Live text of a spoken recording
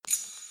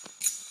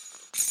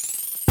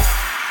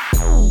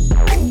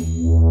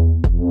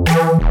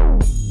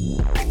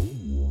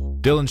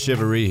Dillon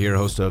Cheverere here,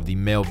 host of the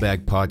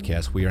Mailbag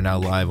Podcast. We are now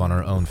live on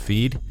our own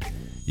feed.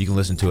 You can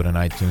listen to it on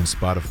iTunes,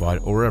 Spotify,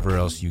 or wherever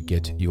else you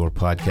get your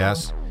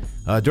podcasts.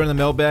 During the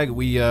Mailbag,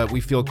 we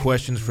field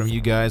questions from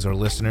you guys, our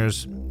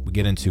listeners. We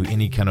get into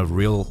any kind of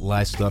real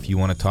life stuff you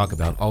want to talk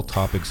about. All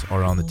topics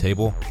are on the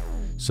table.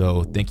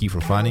 So thank you for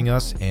finding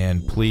us,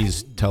 and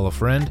please tell a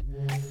friend,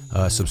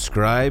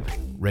 subscribe,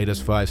 rate us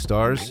 5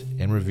 stars,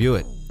 and review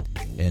it.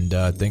 And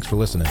thanks for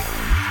listening.